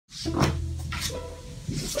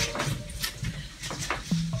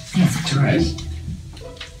Great.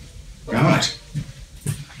 Right.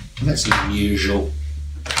 Well, that's an unusual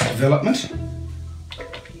development.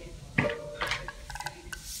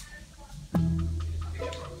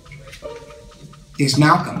 Yes,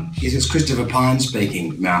 Malcolm. Yes, it's Christopher Pyne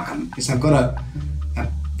speaking, Malcolm. Yes, I've got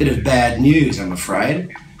a bit of bad news, I'm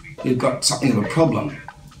afraid. We've got something of a problem.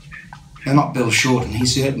 They're not Bill Shorten, he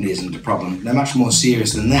certainly isn't a problem. They're much more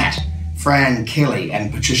serious than that. Fran Kelly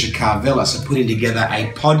and Patricia Karvelas are putting together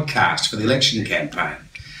a podcast for the election campaign.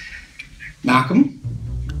 Malcolm?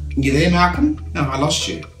 You there, Malcolm? No, I lost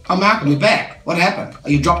you. Oh, Malcolm, you're back. What happened? Oh,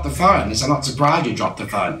 you dropped the phone. Yes, I'm not surprised you dropped the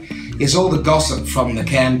phone. It's all the gossip from the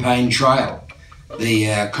campaign trail,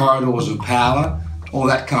 the corridors of power, all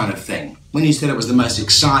that kind of thing. When you said it was the most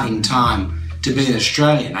exciting time to be an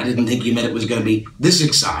Australian, I didn't think you meant it was going to be this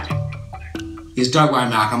exciting. Yes, don't worry,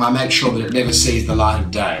 Malcolm. I'll make sure that it never sees the light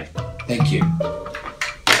of day. Thank you.